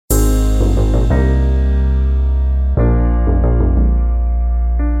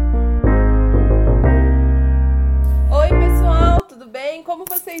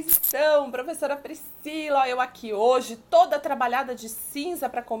professora Priscila, eu aqui hoje, toda trabalhada de cinza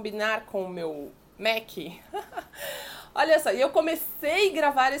para combinar com o meu Mac. Olha só, eu comecei a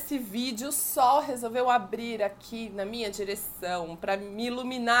gravar esse vídeo, o sol resolveu abrir aqui na minha direção para me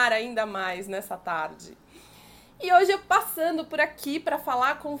iluminar ainda mais nessa tarde. E hoje eu passando por aqui para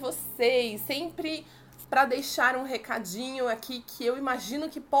falar com vocês, sempre para deixar um recadinho aqui que eu imagino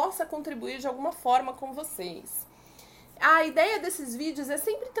que possa contribuir de alguma forma com vocês. A ideia desses vídeos é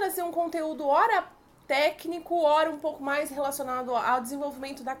sempre trazer um conteúdo ora técnico, ora um pouco mais relacionado ao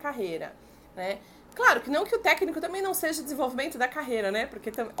desenvolvimento da carreira, né? Claro que não que o técnico também não seja desenvolvimento da carreira, né?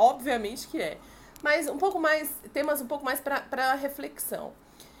 Porque obviamente que é. Mas um pouco mais, temas um pouco mais para reflexão.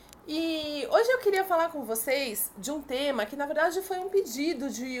 E hoje eu queria falar com vocês de um tema que na verdade foi um pedido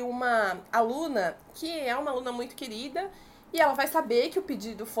de uma aluna, que é uma aluna muito querida, e ela vai saber que o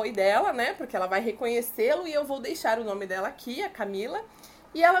pedido foi dela, né? Porque ela vai reconhecê-lo e eu vou deixar o nome dela aqui, a Camila.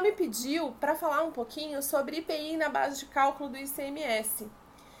 E ela me pediu para falar um pouquinho sobre IPI na base de cálculo do ICMS.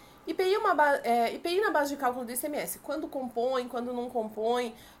 IPI na base de cálculo do ICMS, quando compõe, quando não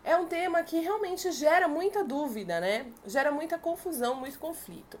compõe, é um tema que realmente gera muita dúvida, né? Gera muita confusão, muito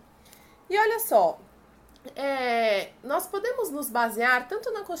conflito. E olha só, nós podemos nos basear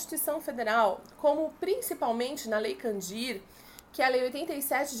tanto na Constituição Federal como principalmente na Lei Candir, que é a Lei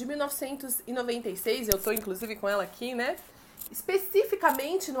 87 de 1996, eu estou inclusive com ela aqui, né?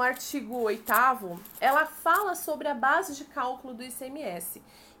 Especificamente no artigo 8º, ela fala sobre a base de cálculo do ICMS.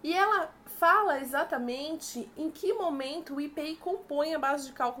 E ela fala exatamente em que momento o IPI compõe a base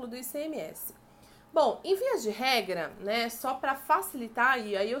de cálculo do ICMS. Bom, em via de regra, né, só para facilitar,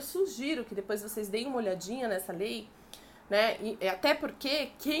 e aí eu sugiro que depois vocês deem uma olhadinha nessa lei, né, e até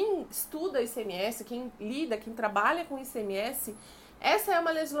porque quem estuda ICMS, quem lida, quem trabalha com ICMS, essa é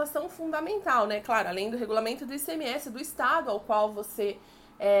uma legislação fundamental, né, claro, além do regulamento do ICMS do estado ao qual você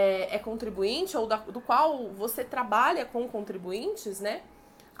é contribuinte ou do qual você trabalha com contribuintes, né.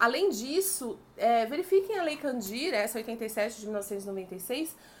 Além disso, verifiquem a Lei Candir, essa 87 de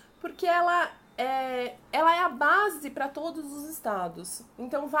 1996, porque ela é a base para todos os estados.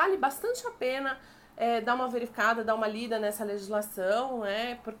 Então, vale bastante a pena dar uma verificada, dar uma lida nessa legislação,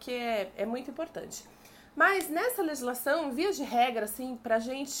 né, porque é muito importante. Mas nessa legislação, via de regra, assim, para a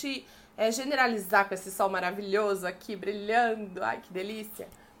gente generalizar com esse sol maravilhoso aqui, brilhando, ai que delícia,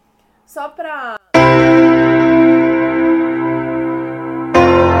 só para...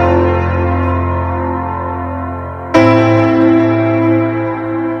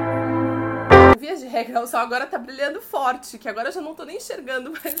 O sol agora tá brilhando forte, que agora eu já não tô nem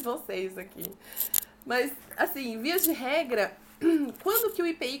enxergando mais vocês aqui. Mas, assim, vias de regra, quando que o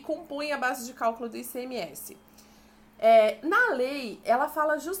IPI compõe a base de cálculo do ICMS? Na lei, ela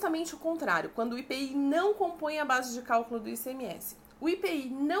fala justamente o contrário, quando o IPI não compõe a base de cálculo do ICMS. O IPI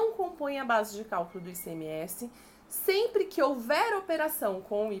não compõe a base de cálculo do ICMS sempre que houver operação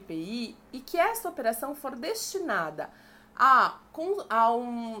com o IPI e que essa operação for destinada a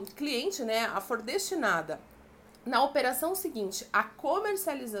um cliente, né, for destinada na operação seguinte a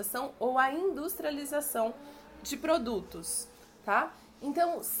comercialização ou a industrialização de produtos, tá?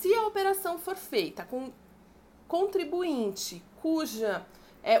 Então, se a operação for feita com contribuinte cuja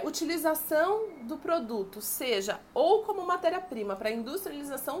utilização do produto seja ou como matéria-prima para a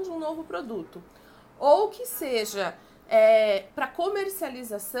industrialização de um novo produto, ou que seja para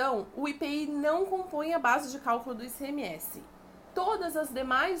comercialização, o IPI não compõe a base de cálculo do ICMS. Todas as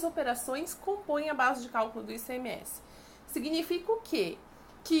demais operações compõem a base de cálculo do ICMS. Significa o quê?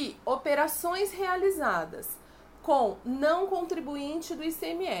 Que operações realizadas com não contribuinte do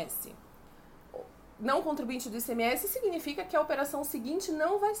ICMS. Não contribuinte do ICMS significa que a operação seguinte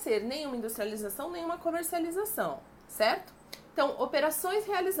não vai ser nenhuma industrialização, nenhuma comercialização, certo? Então, operações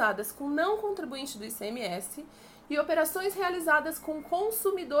realizadas com não contribuinte do ICMS e operações realizadas com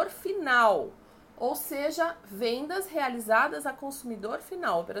consumidor final, ou seja, vendas realizadas a consumidor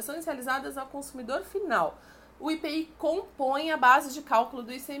final, operações realizadas ao consumidor final. O IPI compõe a base de cálculo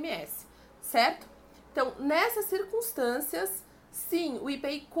do ICMS, certo? Então, nessas circunstâncias, sim, o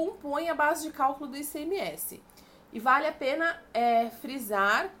IPI compõe a base de cálculo do ICMS. E vale a pena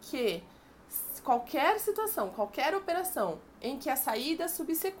frisar que qualquer situação, qualquer operação em que a saída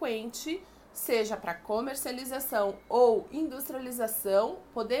subsequente seja para comercialização ou industrialização,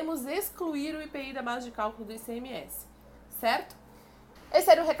 podemos excluir o IPI da base de cálculo do ICMS, certo?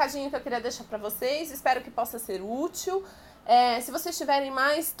 Esse era o recadinho que eu queria deixar para vocês, espero que possa ser útil. Se vocês tiverem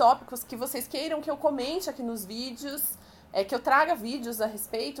mais tópicos que vocês queiram que eu comente aqui nos vídeos, que eu traga vídeos a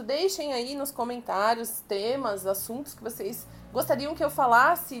respeito, deixem aí nos comentários temas, assuntos que vocês gostariam que eu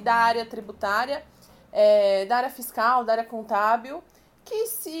falasse da área tributária, da área fiscal, da área contábil. que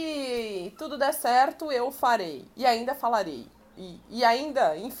se tudo der certo, eu farei. E ainda falarei. E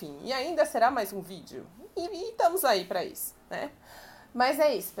ainda, enfim, e ainda será mais um vídeo. E estamos aí para isso, né? Mas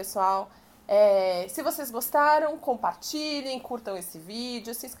é isso, pessoal. Se vocês gostaram, compartilhem, curtam esse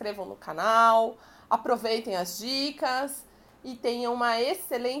vídeo, se inscrevam no canal, aproveitem as dicas e tenham uma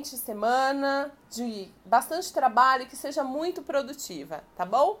excelente semana de bastante trabalho e que seja muito produtiva, tá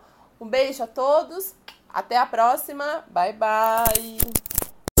bom? Um beijo a todos, até a próxima, bye bye!